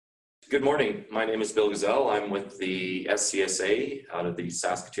Good morning. My name is Bill Gessell. I'm with the SCSA out of the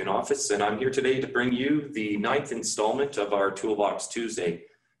Saskatoon office, and I'm here today to bring you the 9th installment of our Toolbox Tuesday.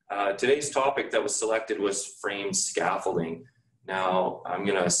 Today's topic that was selected was frame scaffolding. Now, I'm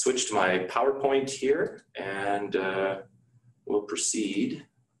going to switch to my PowerPoint here, and we'll proceed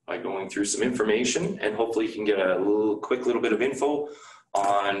by going through some information, and hopefully you can get a quick little bit of info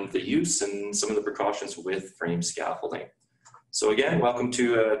on the use and some of the precautions with frame scaffolding. So again, welcome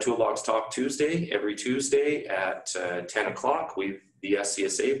to Toolbox Talk Tuesday. Every Tuesday at 10 o'clock, the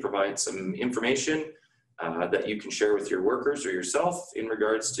SCSA provides some information that you can share with your workers or yourself in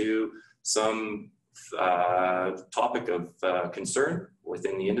regards to some topic of concern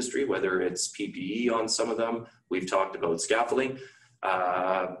within the industry, whether it's PPE on some of them. We've talked about scaffolding.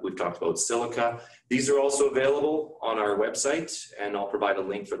 We've talked about silica. These are also available on our website, and I'll provide a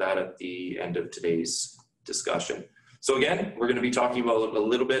link for that at the end of today's discussion. So again, we're going to be talking about a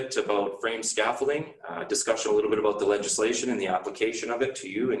little bit about frame scaffolding, discussion a little bit about the legislation and the application of it to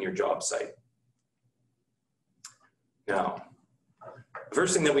you and your job site. Now, the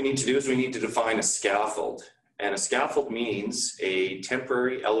first thing that we need to do is we need to define a scaffold. And a scaffold means a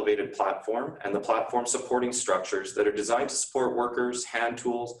temporary elevated platform and the platform supporting structures that are designed to support workers, hand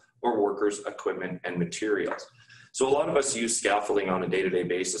tools, or workers' equipment and materials. So a lot of us use scaffolding on a day-to-day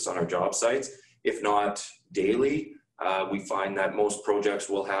basis on our job sites, if not daily. We find that most projects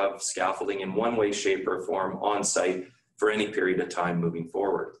will have scaffolding in one way, shape, or form on site for any period of time moving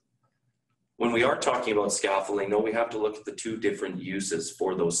forward. When we are talking about scaffolding, though, we have to look at the two different uses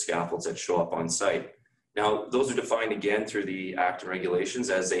for those scaffolds that show up on site. Now, those are defined again through the Act and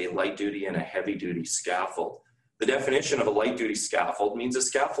regulations as a light duty and a heavy duty scaffold. The definition of a light duty scaffold means a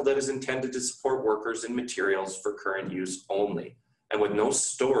scaffold that is intended to support workers and materials for current use only, and with no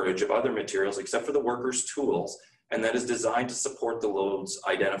storage of other materials except for the workers' tools, and that is designed to support the loads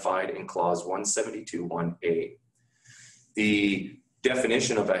identified in Clause 172(1)(a). The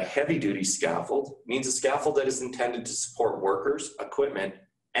definition of a heavy-duty scaffold means a scaffold that is intended to support workers, equipment,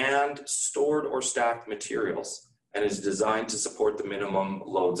 and stored or stacked materials, and is designed to support the minimum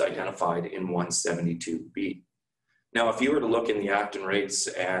loads identified in 172(b). Now, if you were to look in the Act and Regs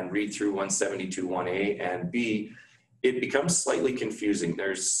and read through 172(1)(a) and (b), it becomes slightly confusing.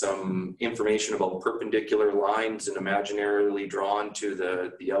 There's some information about perpendicular lines and imaginarily drawn to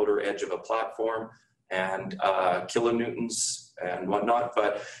the outer edge of a platform and kilonewtons and whatnot.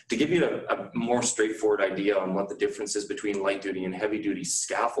 But to give you a more straightforward idea on what the differences between light duty and heavy duty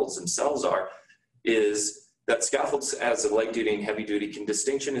scaffolds themselves are, is that scaffolds as a light duty and heavy duty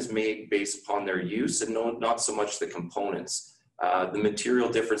distinction is made based upon their use and not so much the components. The material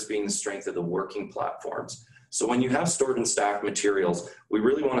difference being the strength of the working platforms. So when you have stored and stacked materials, we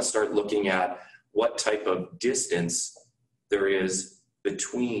really want to start looking at what type of distance there is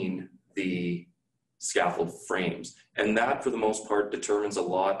between the scaffold frames. And that, for the most part, determines a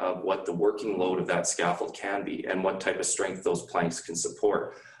lot of what the working load of that scaffold can be and what type of strength those planks can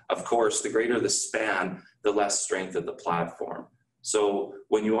support. Of course, the greater the span, the less strength of the platform. So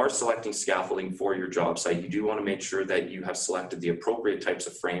when you are selecting scaffolding for your job site, you do want to make sure that you have selected the appropriate types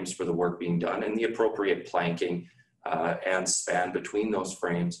of frames for the work being done and the appropriate planking and span between those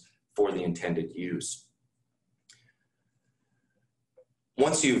frames for the intended use.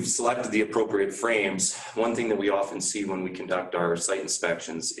 Once you've selected the appropriate frames, one thing that we often see when we conduct our site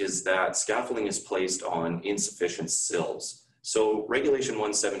inspections is that scaffolding is placed on insufficient sills. So Regulation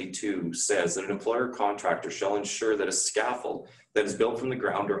 172 says that an employer or contractor shall ensure that a scaffold that is built from the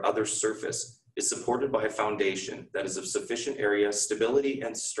ground or other surface is supported by a foundation that is of sufficient area, stability,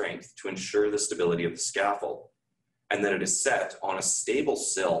 and strength to ensure the stability of the scaffold, and that it is set on a stable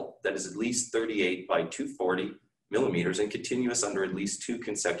sill that is at least 38 by 240 millimeters and continuous under at least 2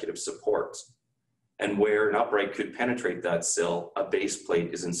 consecutive supports. And where an upright could penetrate that sill, a base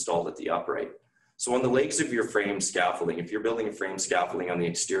plate is installed at the upright. So on the legs of your frame scaffolding, if you're building a frame scaffolding on the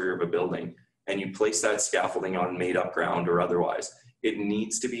exterior of a building and you place that scaffolding on made up ground or otherwise, it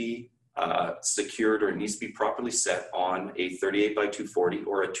needs to be secured, or it needs to be properly set on a 38 by 240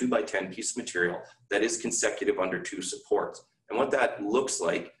 or a 2 by 10 piece of material that is consecutive under 2 supports. And what that looks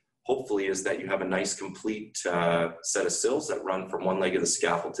like, hopefully, is that you have a nice complete set of sills that run from one leg of the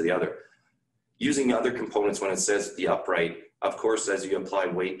scaffold to the other. Using other components when it says the upright, of course, as you apply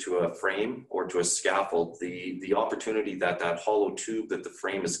weight to a frame or to a scaffold, the opportunity that that hollow tube that the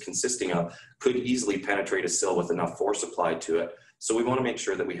frame is consisting of could easily penetrate a sill with enough force applied to it. So we want to make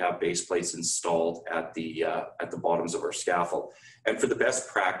sure that we have base plates installed at the bottoms of our scaffold. And for the best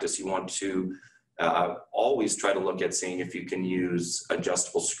practice, you want to always try to look at seeing if you can use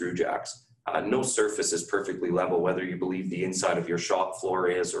adjustable screw jacks. No surface is perfectly level, whether you believe the inside of your shop floor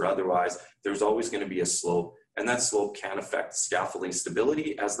is or otherwise. There's always going to be a slope, and that slope can affect scaffolding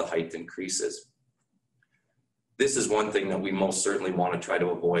stability as the height increases. This is one thing that we most certainly want to try to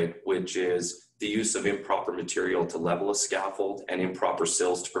avoid, which is the use of improper material to level a scaffold and improper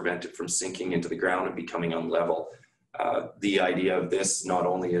sills to prevent it from sinking into the ground and becoming unlevel. The idea of this not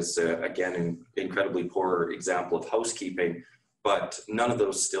only is, again, an incredibly poor example of housekeeping, but none of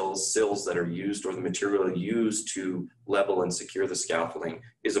those sills that are used or the material used to level and secure the scaffolding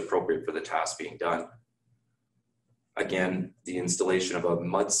is appropriate for the task being done. Again, the installation of a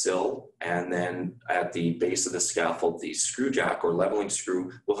mud sill and then at the base of the scaffold, the screw jack or leveling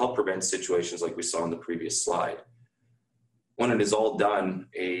screw will help prevent situations like we saw in the previous slide. When it is all done,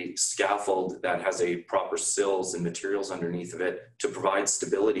 a scaffold that has a proper sills and materials underneath of it to provide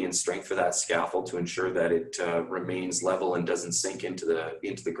stability and strength for that scaffold to ensure that it remains level and doesn't sink into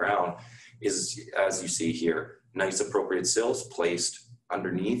the ground is, as you see here, nice appropriate sills placed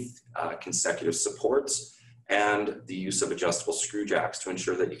underneath consecutive supports, and the use of adjustable screw jacks to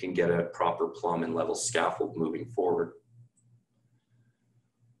ensure that you can get a proper plumb and level scaffold moving forward.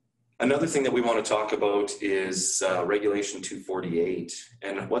 Another thing that we want to talk about is Regulation 248.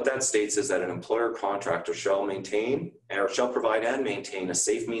 And what that states is that an employer contractor shall maintain or shall provide and maintain a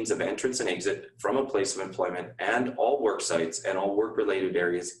safe means of entrance and exit from a place of employment and all work sites and all work-related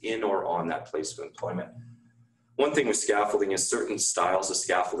areas in or on that place of employment. One thing with scaffolding is certain styles of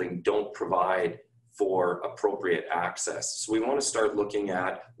scaffolding don't provide for appropriate access. So we want to start looking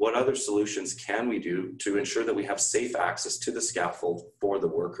at what other solutions can we do to ensure that we have safe access to the scaffold for the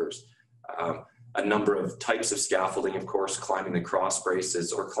workers. A number of types of scaffolding, of course, climbing the cross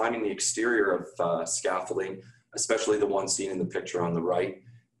braces or climbing the exterior of scaffolding, especially the one seen in the picture on the right,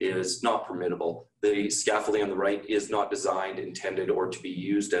 is not permittable. The scaffolding on the right is not designed, intended, or to be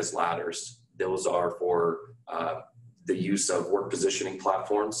used as ladders. Those are for the use of work positioning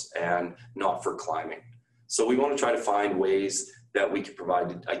platforms and not for climbing. So we want to try to find ways that we can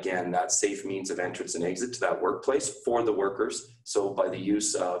provide, again, that safe means of entrance and exit to that workplace for the workers. So by the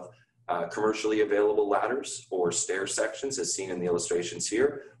use of commercially available ladders or stair sections as seen in the illustrations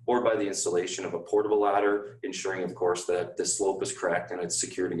here, or by the installation of a portable ladder, ensuring, of course, that the slope is correct and it's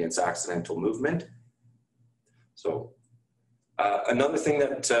secured against accidental movement. So another thing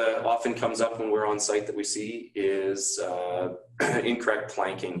that often comes up when we're on site that we see is incorrect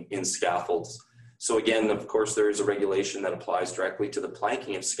planking in scaffolds. So again, of course, there is a regulation that applies directly to the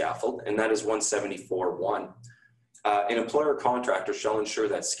planking of scaffold, and that is 174.1. An employer contractor shall ensure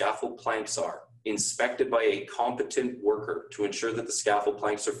that scaffold planks are inspected by a competent worker to ensure that the scaffold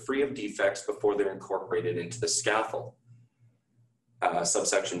planks are free of defects before they're incorporated into the scaffold.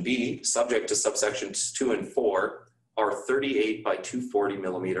 Subsection B, subject to subsections 2 and 4, are 38 by 240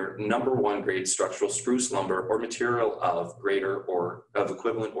 millimeter number 1 grade structural spruce lumber or material of greater or of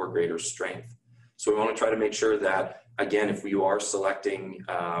equivalent or greater strength. So we want to try to make sure that, again, if you are selecting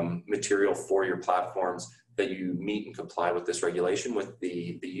material for your platforms, that you meet and comply with this regulation with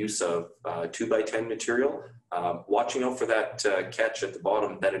the use of 2 by 10 material, watching out for that catch at the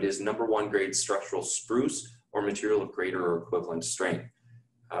bottom that it is number 1 grade structural spruce or material of greater or equivalent strength.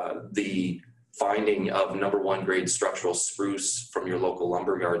 The finding of number 1 grade structural spruce from your local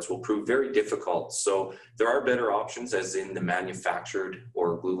lumber yards will prove very difficult. So there are better options, as in the manufactured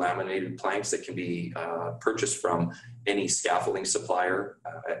or glue laminated planks that can be purchased from any scaffolding supplier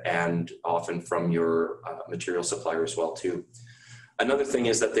and often from your material supplier as well too. Another thing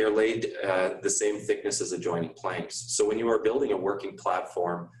is that they're laid the same thickness as adjoining planks. So when you are building a working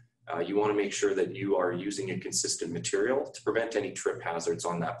platform, you want to make sure that you are using a consistent material to prevent any trip hazards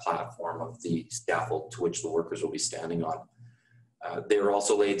on that platform of the scaffold to which the workers will be standing on. They are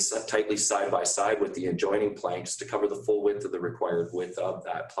also laid tightly side by side with the adjoining planks to cover the full width of the required width of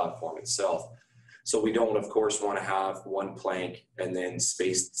that platform itself. So we don't, of course, want to have one plank and then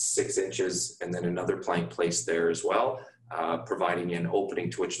spaced 6 inches and then another plank placed there as well, providing an opening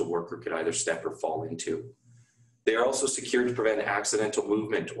to which the worker could either step or fall into. They are also secured to prevent accidental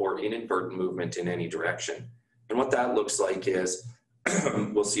movement or inadvertent movement in any direction. And what that looks like is,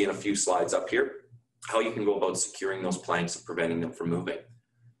 we'll see in a few slides up here, how you can go about securing those planks and preventing them from moving.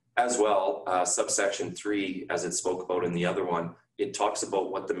 As well, subsection 3, as it spoke about in the other one, it talks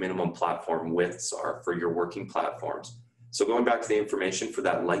about what the minimum platform widths are for your working platforms. So going back to the information for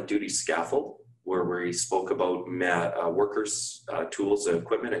that light duty scaffold, where we spoke about workers, tools,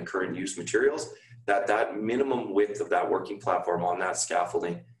 equipment, and current use materials, that minimum width of that working platform on that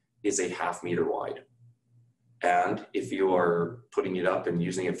scaffolding is a ½ meter wide. And if you are putting it up and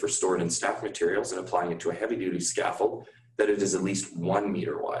using it for stored and stacked materials and applying it to a heavy duty scaffold, that it is at least 1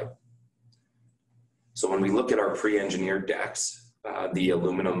 meter wide. So when we look at our pre-engineered decks, the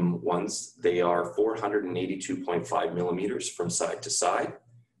aluminum ones, they are 482.5 millimeters from side to side.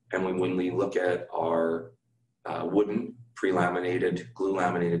 And when we look at our wooden pre-laminated, glue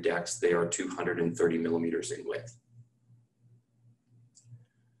laminated decks, they are 230 millimeters in width.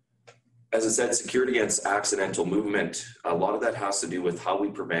 As I said, secured against accidental movement, a lot of that has to do with how we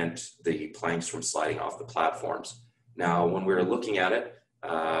prevent the planks from sliding off the platforms. Now, when we're looking at it,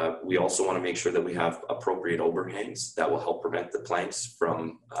 we also want to make sure that we have appropriate overhangs that will help prevent the planks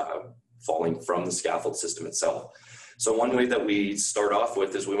from falling from the scaffold system itself. So one way that we start off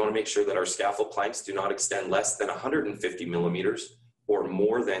with is we want to make sure that our scaffold planks do not extend less than 150 millimeters or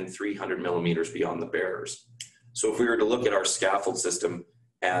more than 300 millimeters beyond the bearers. So if we were to look at our scaffold system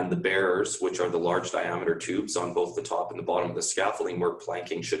and the bearers, which are the large diameter tubes on both the top and the bottom of the scaffolding where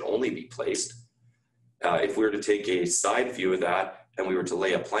planking should only be placed, if we were to take a side view of that and we were to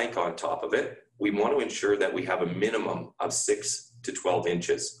lay a plank on top of it, we want to ensure that we have a minimum of 6 to 12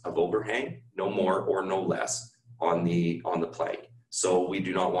 inches of overhang, no more or no less, on the plank. So we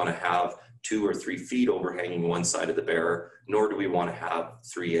do not want to have 2 or 3 feet overhanging one side of the bearer, nor do we want to have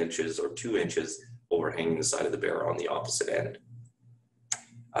 3 inches or 2 inches overhanging the side of the bearer on the opposite end.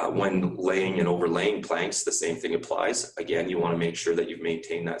 When laying and overlaying planks, the same thing applies. Again, you want to make sure that you've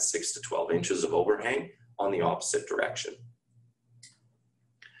maintained that 6 to 12 inches of overhang on the opposite direction.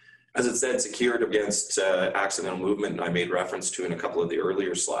 As it said, secured against accidental movement, I made reference to in a couple of the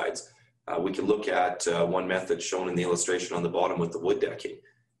earlier slides. We can look at one method shown in the illustration on the bottom with the wood decking.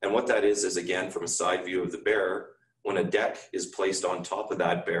 And what that is again, from a side view of the bearer, when a deck is placed on top of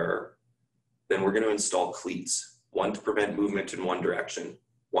that bearer, then we're going to install cleats, one to prevent movement in one direction,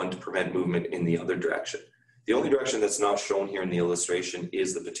 one to prevent movement in the other direction. The only direction that's not shown here in the illustration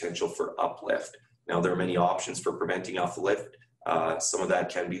is the potential for uplift. Now, there are many options for preventing uplift. Some of that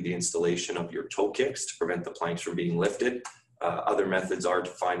can be the installation of your toe kicks to prevent the planks from being lifted. Other methods are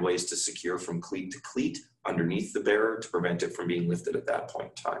to find ways to secure from cleat to cleat underneath the bearer to prevent it from being lifted at that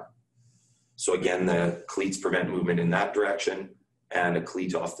point in time. So again, the cleats prevent movement in that direction, and a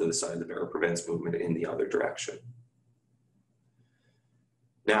cleat off to the side of the bearer prevents movement in the other direction.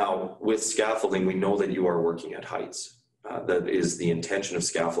 Now, with scaffolding, we know that you are working at heights. That is the intention of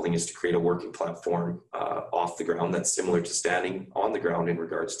scaffolding, is to create a working platform off the ground that's similar to standing on the ground in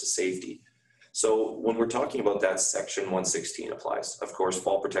regards to safety. So when we're talking about that, section 116 applies. Of course,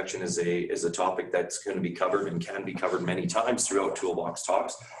 fall protection is a topic that's going to be covered and can be covered many times throughout Toolbox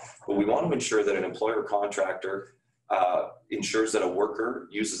Talks. But we want to ensure that an employer contractor ensures that a worker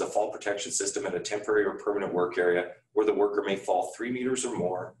uses a fall protection system at a temporary or permanent work area where the worker may fall 3 meters or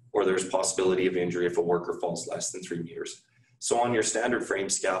more, or there's possibility of injury if a worker falls less than 3 meters. So on your standard frame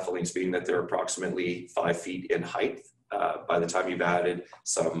scaffoldings, being that they're approximately 5 feet in height, by the time you've added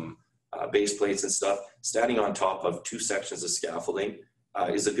some base plates and stuff, standing on top of 2 sections of scaffolding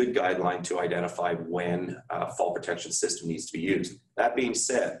is a good guideline to identify when fall protection system needs to be used. That being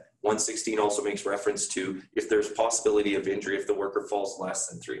said, 116 also makes reference to if there's possibility of injury if the worker falls less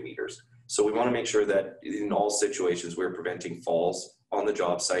than 3 meters. So we want to make sure that in all situations we're preventing falls on the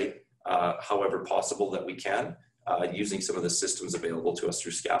job site, however possible that we can, using some of the systems available to us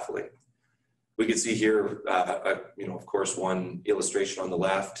through scaffolding. We can see here, of course, one illustration on the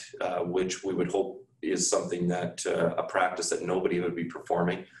left, which we would hope is something that a practice that nobody would be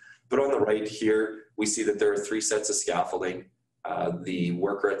performing. But on the right here, we see that there are 3 sets of scaffolding. The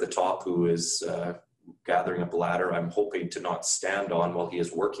worker at the top who is gathering up a ladder, I'm hoping to not stand on while he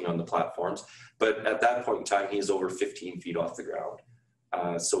is working on the platforms. But at that point in time, he is over 15 feet off the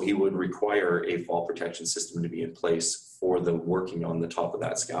ground. So he would require a fall protection system to be in place for the working on the top of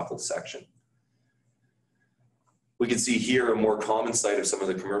that scaffold section. We can see here a more common sight of some of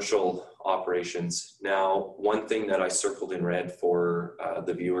the commercial operations. Now, one thing that I circled in red for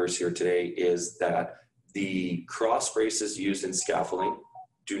the viewers here today is that the cross braces used in scaffolding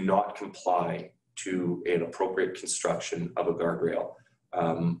do not comply to an appropriate construction of a guardrail.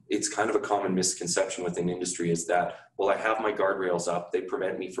 It's kind of a common misconception within industry is that, well, I have my guardrails up, they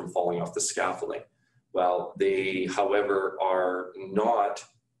prevent me from falling off the scaffolding. Well, they, however, are not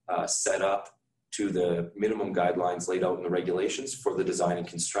set up to the minimum guidelines laid out in the regulations for the design and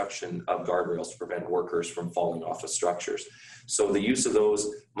construction of guardrails to prevent workers from falling off of structures. So the use of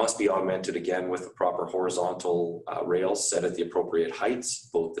those must be augmented again with the proper horizontal rails set at the appropriate heights,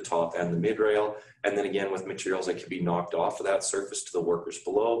 both the top and the mid rail, and then again with materials that can be knocked off of that surface to the workers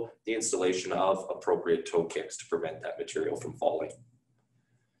below, the installation of appropriate toe kicks to prevent that material from falling.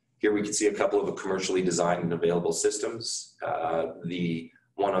 Here we can see a couple of commercially designed and available systems. The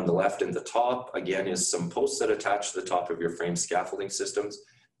one on the left and the top, again, is some posts that attach to the top of your frame scaffolding systems.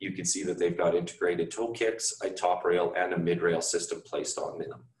 you can see that they've got integrated toe kicks, a top rail, and a mid-rail system placed on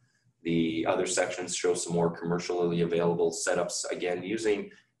them. The other sections show some more commercially available setups, again, using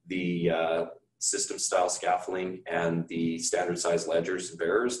the system style scaffolding and the standard size ledgers and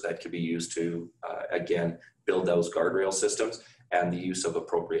bearers that can be used to, again, build those guardrail systems, and the use of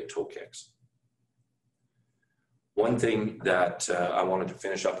appropriate toe kicks. One thing that I wanted to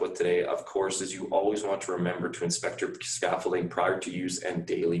finish up with today, of course, is you always want to remember to inspect your scaffolding prior to use and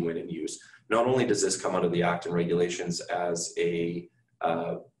daily when in use. Not only does this come out of the Act and regulations as a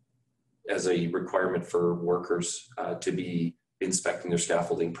requirement for workers to be inspecting their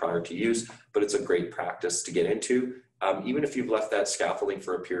scaffolding prior to use, but it's a great practice to get into. Even if you've left that scaffolding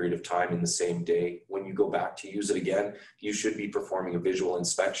for a period of time in the same day, when you go back to use it again, you should be performing a visual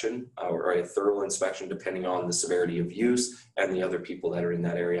inspection or a thorough inspection depending on the severity of use and the other people that are in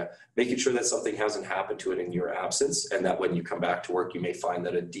that area, making sure that something hasn't happened to it in your absence, and that when you come back to work, you may find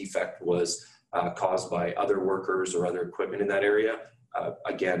that a defect was caused by other workers or other equipment in that area.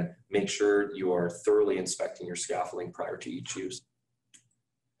 Again, make sure you are thoroughly inspecting your scaffolding prior to each use.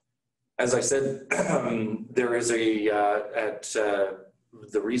 As I said, there is at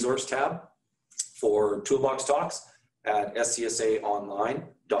the resource tab for Toolbox Talks at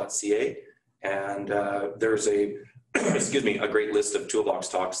scsaonline.ca, and there's a excuse me, a great list of Toolbox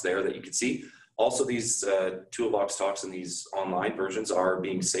Talks there that you can see. Also, these Toolbox Talks and these online versions are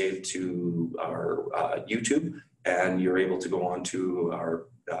being saved to our YouTube, and you're able to go on to our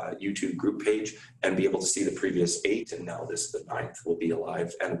YouTube group page and be able to see the previous 8, and now this, the 9th, will be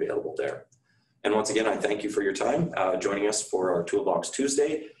alive and available there. And once again, I thank you for your time joining us for our Toolbox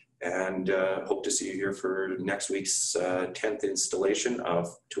Tuesday, and hope to see you here for next week's 10th installation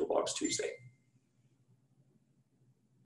of Toolbox Tuesday.